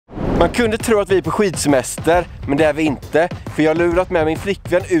Man kunde tro att vi är på skidsemester, men det är vi inte. För jag har lurat med min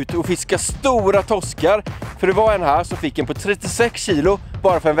flickvän ut och fiska stora torskar. För det var en här som fick en på 36 kilo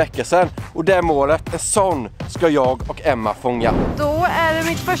bara för en vecka sedan. Och det målet, en sån, ska jag och Emma fånga. Då är det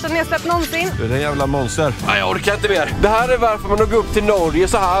mitt första nedsläpp någonsin. Det är en jävla monster. Nej, jag orkar inte mer. Det här är varför man går upp till Norge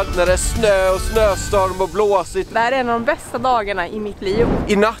så här när det är snö och snöstorm och blåsigt. Det här är en av de bästa dagarna i mitt liv.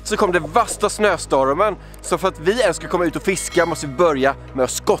 I natt så kom det värsta snöstormen. Så för att vi ens ska komma ut och fiska måste vi börja med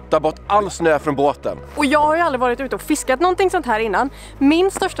att skotta bort all snö från båten. Och jag har ju aldrig varit ute och fiskat någonting sånt här innan.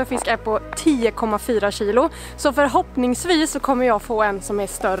 Min största fisk är på 10,4 kilo. Så förhoppningsvis så kommer jag få en som är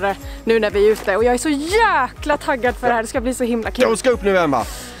större nu när vi är ute. Och jag är så jäkla taggad för det här. Det ska bli så himla kul. Jag ska upp nu, Emma.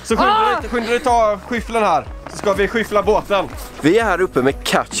 Så skynda dig ta skyfflen här. Så ska vi skyffla båten. Vi är här uppe med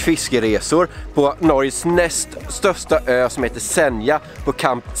Catch fiskeresor på Norges näst största ö som heter Senja på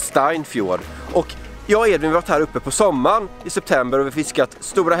Camp Steinfjord. Och jag och Edvin har varit här uppe på sommaren i september och vi fiskat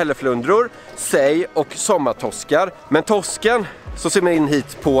stora hälleflundror, sej och sommartoskar. Men torsken som ser man in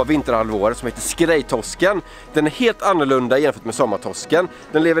hit på vinterhalvåret som heter skrejtorsken, den är helt annorlunda jämfört med sommartorsken.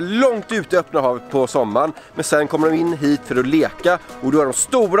 Den lever långt ute i öppna havet på sommaren, men sen kommer de in hit för att leka och då är de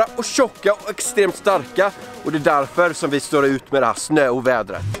stora och tjocka och extremt starka och det är därför som vi står ut med det här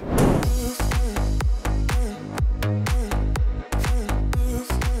snöovädret.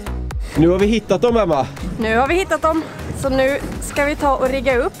 Nu har vi hittat dem, Emma. Nu har vi hittat dem. Så nu ska vi ta och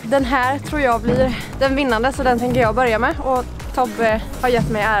rigga upp. Den här tror jag blir den vinnande, så den tänker jag börja med. Och Tobbe har gett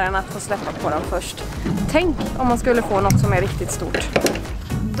mig äran att få släppa på den först. Tänk om man skulle få något som är riktigt stort.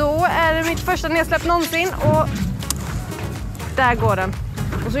 Då är det mitt första nedsläpp någonsin och där går den.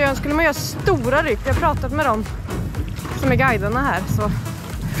 Och så skulle man göra stora ryck. Jag har pratat med dem som är guiderna här. Så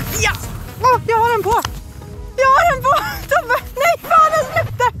ja! Jag har den på! Jag har den på! Tobbe! Nej, fan, den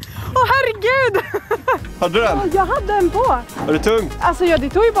släppte! Åh, herregud! Hade du den? Ja, jag hade den på. Var det tungt? Alltså, det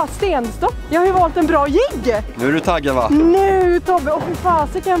tog ju bara stenstopp. Jag har ju valt en bra jigg. Nu är du taggad, va? Nu, Tobbe. Och för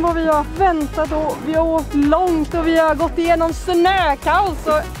fasiken vad vi har väntat och vi har åkt långt och vi har gått igenom snökaos.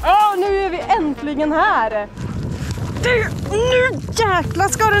 Och nu är vi äntligen här. Nu jäklar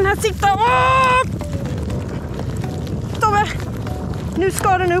ska den här sitta. Tobbe, nu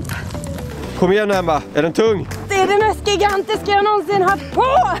ska den upp. Kom igen, Emma. Är den tung? Det är det mest gigantiska jag någonsin haft på!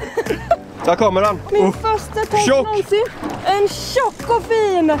 Där kommer den. Min första torsk någonsin. En tjock och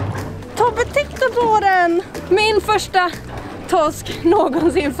fin. Tobbe, titta på den. Min första torsk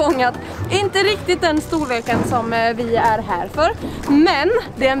någonsin fångat. Inte riktigt den storleken som vi är här för. Men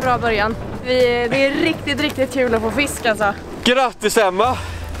det är en bra början. Det är riktigt kul att få fisk alltså. Grattis, Emma!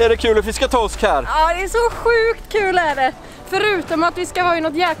 Är det kul att fiska torsk här? Ja, det är så sjukt kul är det. Förutom att vi ska vara i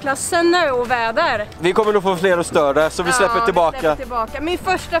något jäkla snöväder. Vi kommer nog få fler och större så vi släpper tillbaka. Vi släpper tillbaka. Min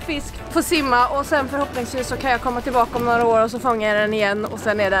första fisk får simma och sen förhoppningsvis så kan jag komma tillbaka om några år och så fångar jag den igen och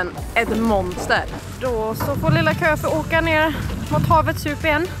sen är den ett monster. Då så får lilla Köfer åka ner mot havets djup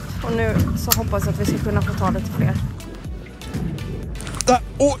igen och nu så hoppas jag att vi ska kunna få ta lite fler.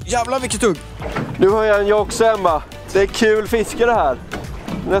 Åh, jävlar vilket tugg! Nu har jag också, Emma. Det är kul fiske det här.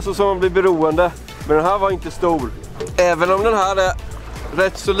 Nästan som man blir beroende. Men den här var inte stor. Även om den här är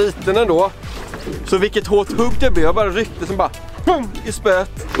rätt så liten ändå. Så vilket hårt hugg det blev. Jag bara ryckte som bara boom, i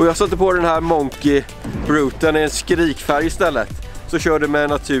spät. Och jag satte på den här Monkey Bruten i en skrikfärg istället. Så körde med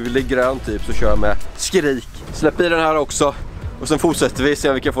naturlig grön typ. Så kör jag med skrik. Släpp i den här också. Och sen fortsätter vi se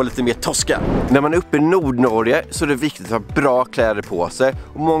om vi kan få lite mer torskar. När man är uppe i Nordnorge så är det viktigt att ha bra kläder på sig.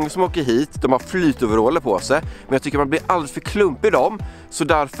 Och många som åker hit, de har flytoveraller på sig. Men jag tycker man blir alldeles för klumpig i dem. Så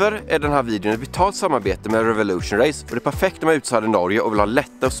därför är den här videon ett betalt samarbete med Revolution Race. Och det är perfekt om man är ute här i Norge och vill ha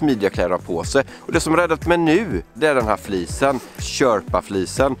lätta och smidiga kläder på sig. Och det som räddat mig nu, det är den här flisen, Sherpa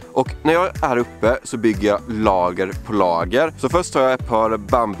Fleecen. Och när jag är uppe så bygger jag lager på lager. Så först har jag ett par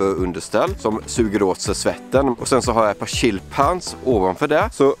bambuunderställ som suger åt sig svetten. Och sen så har jag ett par chillpants ovanför det.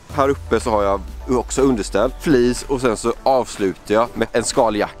 Så här uppe så har jag också underställ, flis och sen så avslutar jag med en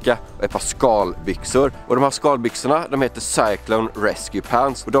skaljacka och ett par skalbyxor. Och de här skalbyxorna, de heter Cyclone Rescue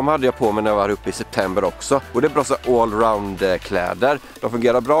Pants och de hade jag på mig när jag var uppe i september också. Och det är bra så allround kläder. De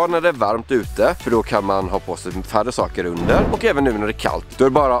fungerar bra när det är varmt ute för då kan man ha på sig färre saker under och även nu när det är kallt. Då är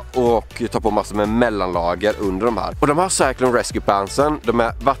det bara att ta på massor med mellanlager under de här. Och de här Cyclone Rescue Pantsen, de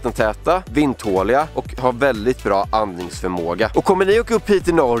är vattentäta, vindtåliga och har väldigt bra andningsförmåga. Och kommer ni åka upp hit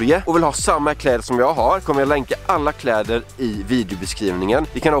till Norge och vill ha samma kläder som jag har kommer jag länka alla kläder i videobeskrivningen.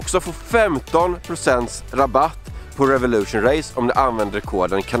 Ni kan också få 15% rabatt på Revolution Race om ni använder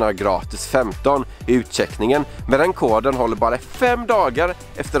koden kanalgratisdotse i utcheckningen. Men den koden håller bara 5 dagar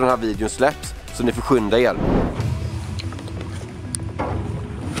efter den här videon släpps så ni får skynda er.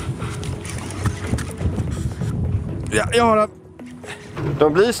 Ja, jag har den.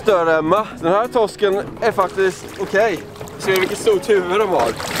 De blir större, Emma. Den här torsken är faktiskt okej. Ser vilket stort huvud de har.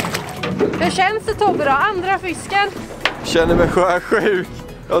 Hur känns det, Tobbe då? Andra fisken? Känner mig sjuk.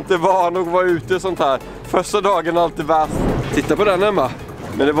 Jag är inte van att vara ute och sånt här. Första dagen är alltid värst. Titta på den, Emma.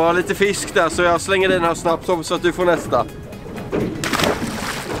 Men det var lite fisk där, så jag slänger in den här snabbt så att du får nästa.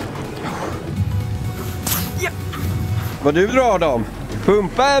 Ja. Vad du drar dem?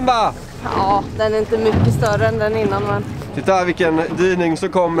 Pumpa, Emma! Ja, den är inte mycket större än den innan, men... Titta här vilken dyning som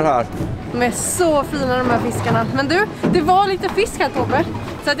kommer här. De är så fina de här fiskarna. Men du, det var lite fisk här, Tobbe.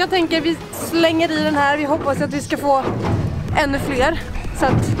 Så att jag tänker vi slänger i den här. Vi hoppas att vi ska få ännu fler. Så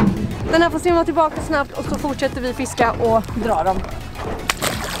att den här får simma tillbaka snabbt och så fortsätter vi fiska och dra dem.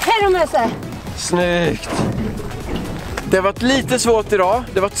 Hej då, Möse! Snyggt! Det har varit lite svårt idag.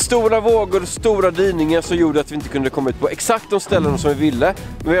 Det har varit stora vågor och stora dyningar som gjorde att vi inte kunde komma ut på exakt de ställen som vi ville.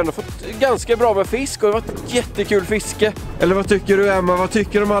 Men vi har ändå fått ganska bra med fisk och det har varit jättekul fiske. Eller vad tycker du, Emma? Vad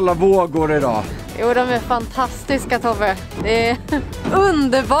tycker du om alla vågor idag? Jo, de är fantastiska, Tobbe. Det är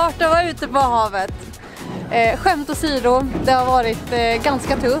underbart att vara ute på havet. Skämt åsido, det har varit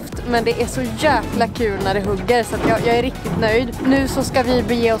ganska tufft, men det är så jäkla kul när det hugger, så att jag är riktigt nöjd. Nu så ska vi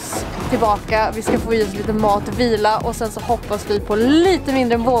bege oss tillbaka, vi ska få i oss lite mat och vila och sen så hoppas vi på lite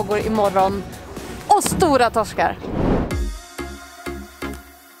mindre vågor imorgon och stora torskar.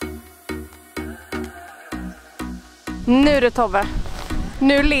 Nu är det, Tobbe.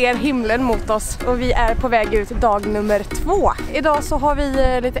 Nu ler himlen mot oss och vi är på väg ut dag nummer 2. Idag så har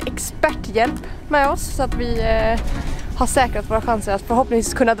vi lite experthjälp med oss så att vi har säkrat våra chanser att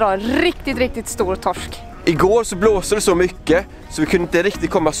förhoppningsvis kunna dra en riktigt stor torsk. Igår så blåste det så mycket så vi kunde inte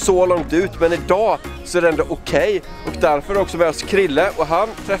riktigt komma så långt ut, men idag så är det ändå okej. Och därför också med oss Krille, och han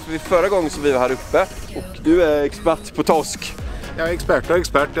träffade vi förra gången som vi var här uppe. Och du är expert på torsk. Jag är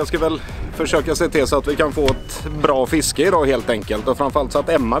expert. Jag ska väl försöka se till så att vi kan få ett bra fiske idag helt enkelt. Och framförallt så att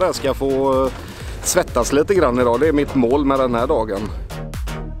Emma där ska få svettas lite grann idag. Det är mitt mål med den här dagen.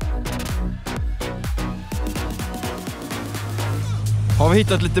 Har vi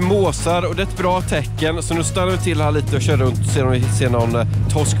hittat lite måsar och det är ett bra tecken. Så nu stannar vi till här lite och kör runt och ser om vi ser någon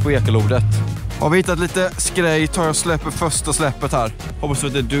torsk på ekolodet. Har vi hittat lite skrej tar jag och släpper första släppet här. Hoppas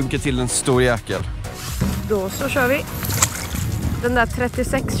att det dunkar till en stor jäkel. Då så kör vi. Den där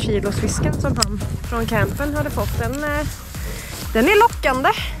 36 kilos fisken som han från campen hade fått, den är lockande.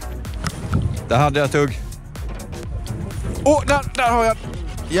 Där hade jag tugg. Där har jag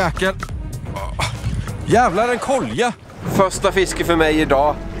jäkel. Jävlar, en kolja. Första fiske för mig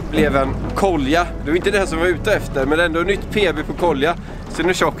idag blev en kolja. Det var inte det som jag var ute efter, men ändå nytt PB på kolja. Så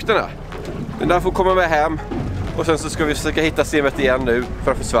nu tjock den här. Den där får komma med hem. Och sen så ska vi försöka hitta simmet igen nu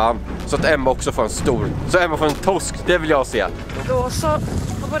för att försvann. Så att Emma också får en stor. Så Emma får en torsk, det vill jag se. Då så har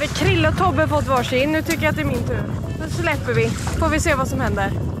både Krille och Tobbe fått varsin. Nu tycker jag att det är min tur. Nu släpper vi. Får vi se vad som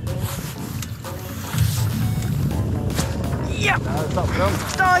händer. Ja!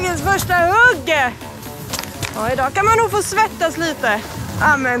 Dagens första hugg! Ja, idag kan man nog få svettas lite.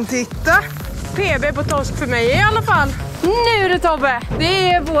 Ja, men titta. PB på torsk för mig i alla fall. Nu är det, Tobbe.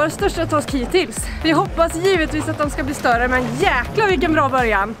 Det är vår största torsk hittills. Vi hoppas givetvis att de ska bli större, men jäklar vilken bra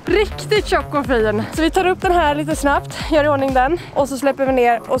början. Riktigt tjock och fin. Så vi tar upp den här lite snabbt, gör i ordning den. Och så släpper vi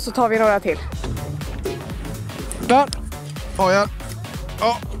ner och så tar vi några till. Där har jag.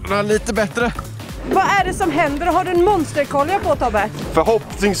 Ja, den är lite bättre. Vad är det som händer? Har du en monsterkolja på, Tobbe?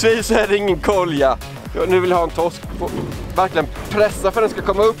 Förhoppningsvis är det ingen kolja. Nu vill jag ha en torsk. Verkligen pressa för den ska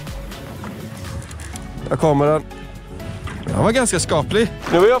komma upp. Där kommer den. Den var ganska skaplig.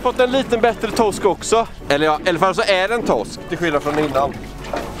 Nu har jag fått en liten bättre torsk också. Eller ja, i alla fall så är det en torsk. Till skillnad från innan.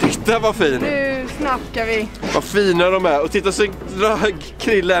 Titta vad fin. Nu snackar vi. Vad fina de är. Och titta så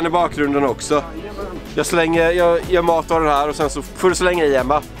Krillen i bakgrunden också. Jag gör mat av den här och sen så får du slänga i,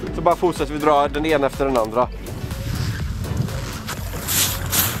 Emma. Så bara fortsätter vi dra den ena efter den andra.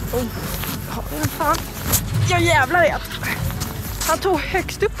 Fan. Jag jävlar det. Han tog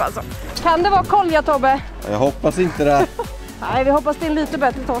högst upp alltså. Kan det vara kolja, Tobbe? Jag hoppas inte det. Nej, vi hoppas det är en lite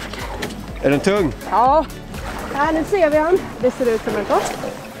bättre torsk. Är den tung? Ja. Här, nu ser vi han. Det ser ut som en torsk.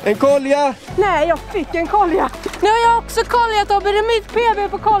 En kolja! Nej, jag fick en kolja. Nu har jag också kolja, Tobbe. Det är mitt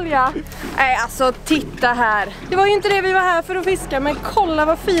PB på kolja. Nej, alltså titta här. Det var ju inte det vi var här för att fiska, men kolla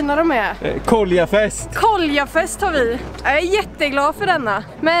vad fina de är. Koljafest! Koljafest har vi. Jag är jätteglad för denna.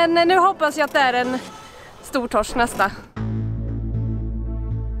 Men nu hoppas jag att det är en stor torsk nästa.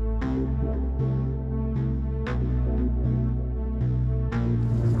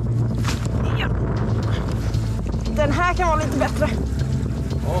 Ja. Den här kan vara lite bättre.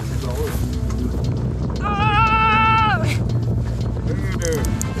 Ja, bra.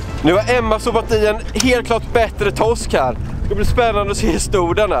 Nu har Emma sopat i en helt klart bättre torsk här. Det blir spännande att se hur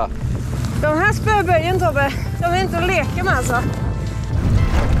stor den är. De här spöböjen, Tobbe, de är inte att leka med alltså.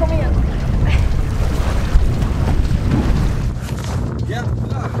 Kom igen.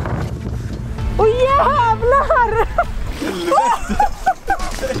 Jävlar! Åh jävlar!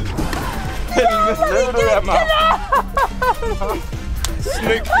 Helvete! Helvete, Emma!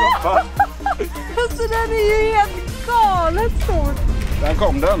 Snyggt jobbat! Alltså den är ju helt galet stor. Där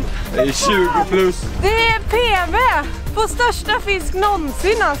kom den. Det är 20 plus. Det är PB på största fisk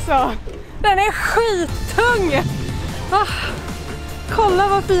någonsin alltså. Den är skittung. Kolla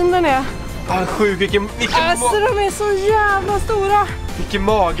vad fin den är. Sjuk, vilken Alltså de är så jävla stora. vilken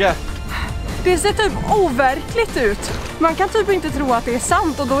mage. Det ser typ overkligt ut. Man kan typ inte tro att det är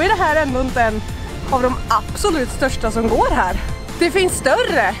sant och då är det här ändå inte en av de absolut största som går här. Det finns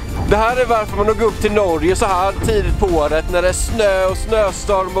större. Det här är varför man går upp till Norge så här tidigt på året när det är snö och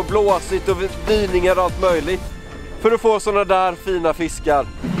snöstorm och blåsigt och dyningar och allt möjligt. För att få sådana där fina fiskar.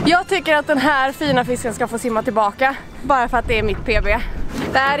 Jag tycker att den här fina fisken ska få simma tillbaka. Bara för att det är mitt PB.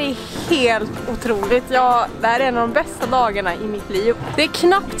 Det här är helt otroligt. Det här är en av de bästa dagarna i mitt liv. Det är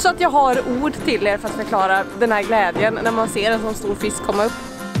knappt så att jag har ord till er för att förklara den här glädjen när man ser en sån stor fisk komma upp.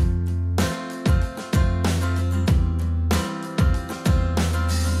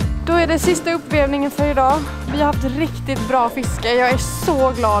 Då är det sista uppvevningen för idag. Vi har haft riktigt bra fiske. Jag är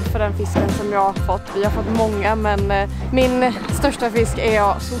så glad för den fisken som jag har fått. Vi har fått många, men min största fisk är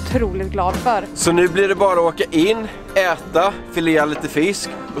jag så otroligt glad för. Så nu blir det bara att åka in, äta, filea lite fisk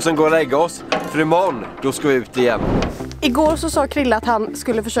och sen gå och lägga oss. För imorgon, då ska vi ut igen. Igår så sa Krille att han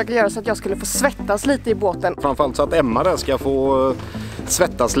skulle försöka göra så att jag skulle få svettas lite i båten. Framförallt så att Emma där ska få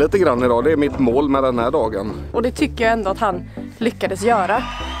svettas lite grann idag. Det är mitt mål med den här dagen. Och det tycker jag ändå att han lyckades göra.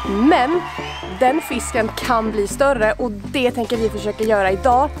 Men den fisken kan bli större och det tänker vi försöka göra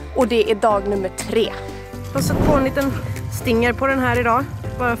idag. Och det är dag nummer 3. Jag har satt på en liten stinger på den här idag.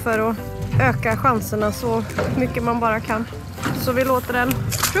 Bara för att öka chanserna så mycket man bara kan. Så vi låter den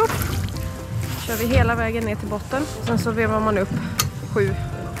kör vi hela vägen ner till botten. Sen så vevar man upp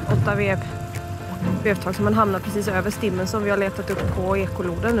 7-8 vevtag så man hamnar precis över stimmen som vi har letat upp på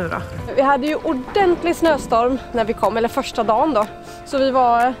ekoloden nu då. Vi hade ju ordentlig snöstorm när vi kom, eller första dagen då. Så vi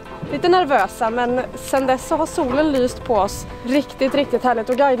var lite nervösa, men sen dess så har solen lyst på oss riktigt, riktigt härligt.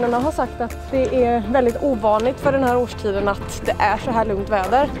 Och guiderna har sagt att det är väldigt ovanligt för den här årstiden att det är så här lugnt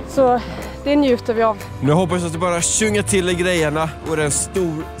väder. Så det njuter vi av. Nu hoppas jag att det bara tjunga till i grejerna och det är en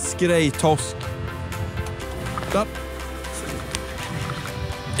stor skrejtorsk. Där.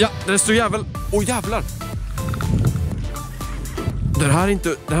 Ja, det är stor jävel. Åh jävlar. Den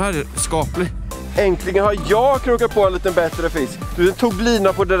här är skaplig. Äntligen har jag krokat på en liten bättre fisk. Du tog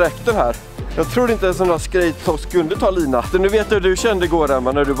lina på direkten här. Jag trodde inte en sån där skrejtorsk kunde ta lina. Nu vet jag hur du kände igår,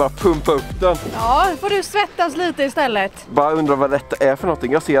 Emma, när du bara pumpade upp den. Ja, får du svettas lite istället. Bara undrar vad detta är för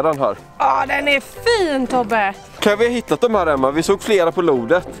någonting. Jag ser den här. Ja, den är fin, Tobbe. Kan vi ha hittat de här, Emma? Vi såg flera på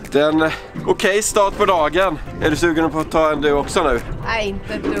lodet. Okej, start på dagen. Är du sugen på att ta en du också nu? Nej,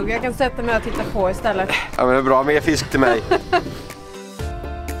 inte ett dugg. Jag kan sätta mig och titta på istället. Ja, men det är bra. Mer fisk till mig.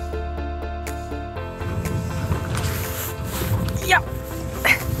 Ja.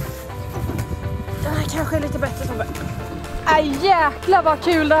 Den här kanske är lite bättre, Tobbe. Jäklar vad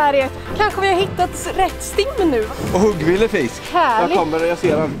kul det här är. Kanske vi har hittat rätt stim nu. Och huggville fisk. Härligt. Där kommer den, jag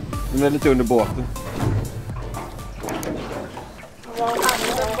ser den. Den är lite under båten. Den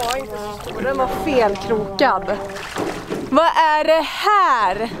var inte så stor, den var felkrokad. Vad är det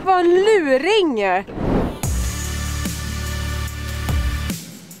här? Vad en luring!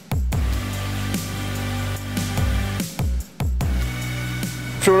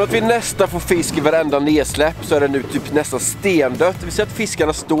 Från att vi nästan får fisk i varenda nedsläpp så är det nu typ nästan stendött. Vi ser att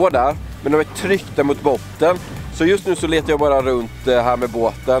fiskarna står där, men de är tryckta mot botten. Så just nu så letar jag bara runt här med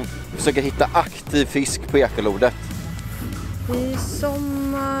båten och försöker hitta aktiv fisk på ekolodet. I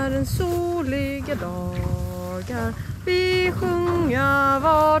sommarens soliga dagar vi sjunga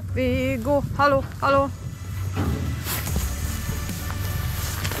vart vi går. Hallå, hallå.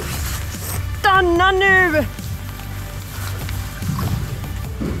 Stanna nu!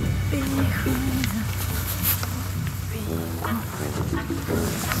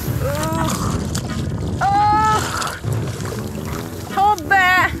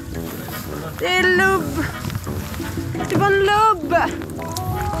 Tobbe! Det är lubb! Det var en lubb!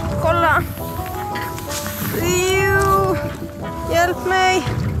 Kolla! Jo! Hjälp mig!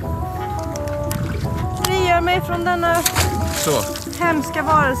 Frigör mig från denna hemska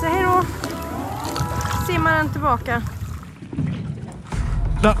varelse. Hej då! Simmar den tillbaka.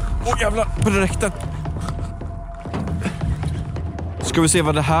 Där! Åh jävlar! På direkten! Ska vi se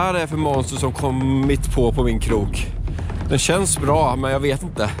vad det här är för monster som kom mitt på min krok. Den känns bra, men jag vet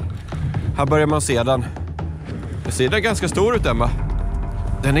inte. Här börjar man se den. Jag ser den ganska stor ut, Emma.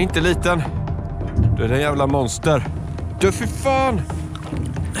 Den är inte liten. Det är en jävla monster. Du, fy fan!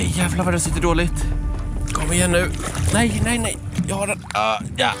 Nej, jävlar vad den sitter dåligt. Kom igen nu. Nej. Jag har den.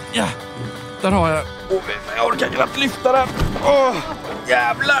 Ja. Där har jag. Jag orkar knappt lyfta den.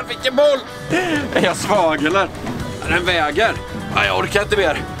 Jävlar, vilken boll! Är jag svag eller? Den väger. Jag orkar inte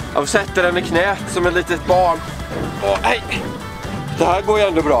mer. Jag sätter den i knät som ett litet barn. Hej. Det här går ju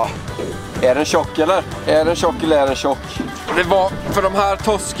ändå bra. Är den tjock eller? Är den tjock eller är den tjock? Det var för de här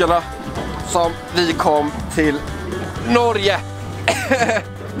torskarna som vi kom till Norge.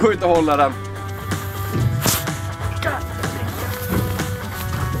 Gå ut och hålla den.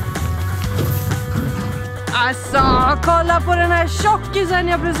 Alltså, kolla på den här tjockisen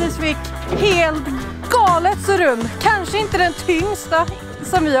jag precis fick. Helt galet så rund. Kanske inte den tyngsta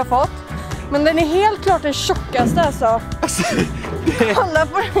som vi har fått. Men den är helt klart den tjockaste alltså. Kolla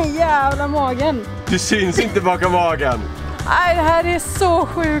på den jävla magen. Du syns inte bakom magen. Nej, det här är så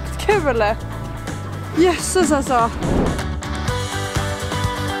sjukt kul. Jösses alltså.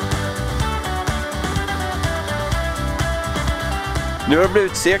 Nu har det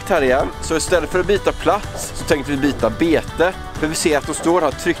blivit segt här igen, så istället för att byta plats så tänkte vi byta bete. För vi ser att de står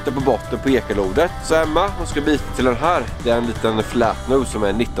här tryckta på botten på ekolordet. Så Emma, hon ska byta till den här. Det är en liten flat nose som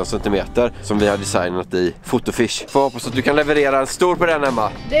är 19 cm som vi har designat i Fotofish. Får hoppas att du kan leverera en stor på den, Emma.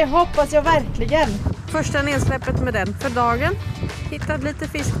 Det hoppas jag verkligen. Första nedsläppet med den för dagen. Hittat lite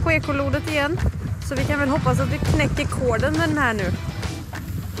fisk på ekolordet igen. Så vi kan väl hoppas att vi knäcker koden med den här nu.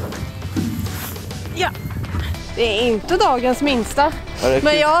 Ja. Det är inte dagens minsta.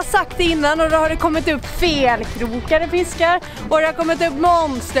 Men jag har sagt det innan och då har det kommit upp felkrokade fiskar. Och det har kommit upp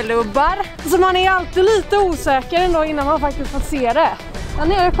monsterlubbar. Så man är alltid lite osäker ändå innan man faktiskt får se det. Där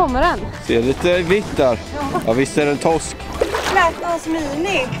nere kommer den. Ser lite vitt där. Ja, visst är det en torsk. Flatnose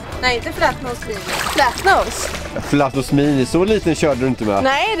mini. Nej, inte flatnose mini. Flatnose. Flatnose mini, så liten körde du inte med.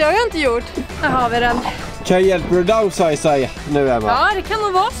 Nej, det har jag inte gjort. Där har vi den. Kan jag hjälpa dig downsize nu, Emma? Ja, det kan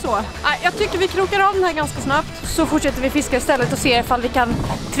nog vara så. Jag tycker vi krokar av den här ganska snabbt. Så fortsätter vi fiska istället och ser ifall vi kan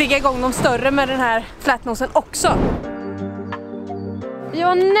trigga igång de större med den här flatnosen också. Vi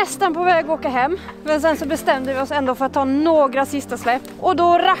var nästan på väg att åka hem. Men sen så bestämde vi oss ändå för att ta några sista släpp. Och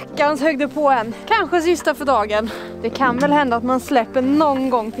då rackarns högde på en. Kanske sista för dagen. Det kan väl hända att man släpper någon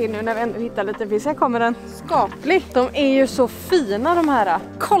gång till nu när vi ändå hittar lite fisk. Här kommer den. Skaplig. De är ju så fina de här.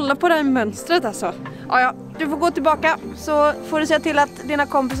 Kolla på det här mönstret alltså. Ja, du får gå tillbaka så får du se till att dina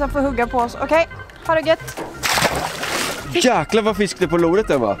kompisar får hugga på oss. Okej, ha det gött. Jäklar vad fisk det är på loret,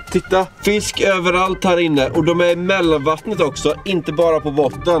 Emma. Titta, fisk överallt här inne. Och de är i mellanvattnet också, inte bara på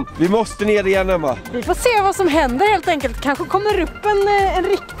botten. Vi måste ner igen, Emma. Vi får se vad som händer helt enkelt. Kanske kommer upp en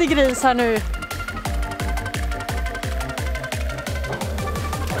riktig gris här nu.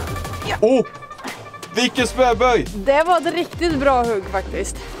 Ja. Vilken spöböj! Det var ett riktigt bra hugg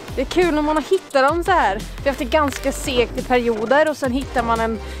faktiskt. Det är kul när man har hittat dem så här. Vi har haft det ganska segt i perioder och sen hittar man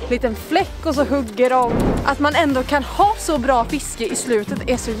en liten fläck och så hugger de. Att man ändå kan ha så bra fiske i slutet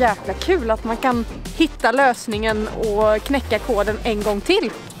är så jäkla kul. Att man kan hitta lösningen och knäcka koden en gång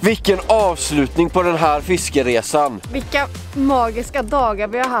till. Vilken avslutning på den här fiskeresan. Vilka magiska dagar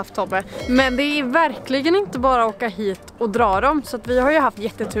vi har haft, Tobbe. Men det är verkligen inte bara att åka hit och dra dem. Så att vi har ju haft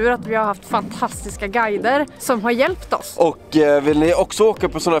jättetur att vi har haft fantastiska guider som har hjälpt oss. Och vill ni också åka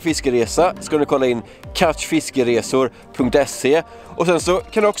på sådana här fiskeresa ska ni kolla in catchfiskeresor.se. Och sen så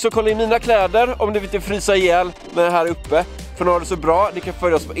kan du också kolla in mina kläder om du vill inte frysa ihjäl med det här uppe. För nu har det så bra. Ni kan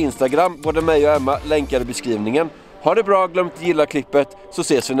följa oss på Instagram, både mig och Emma, länkar i beskrivningen. Ha det bra, glöm inte gilla klippet så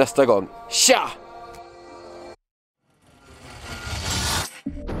ses vi nästa gång. Tja!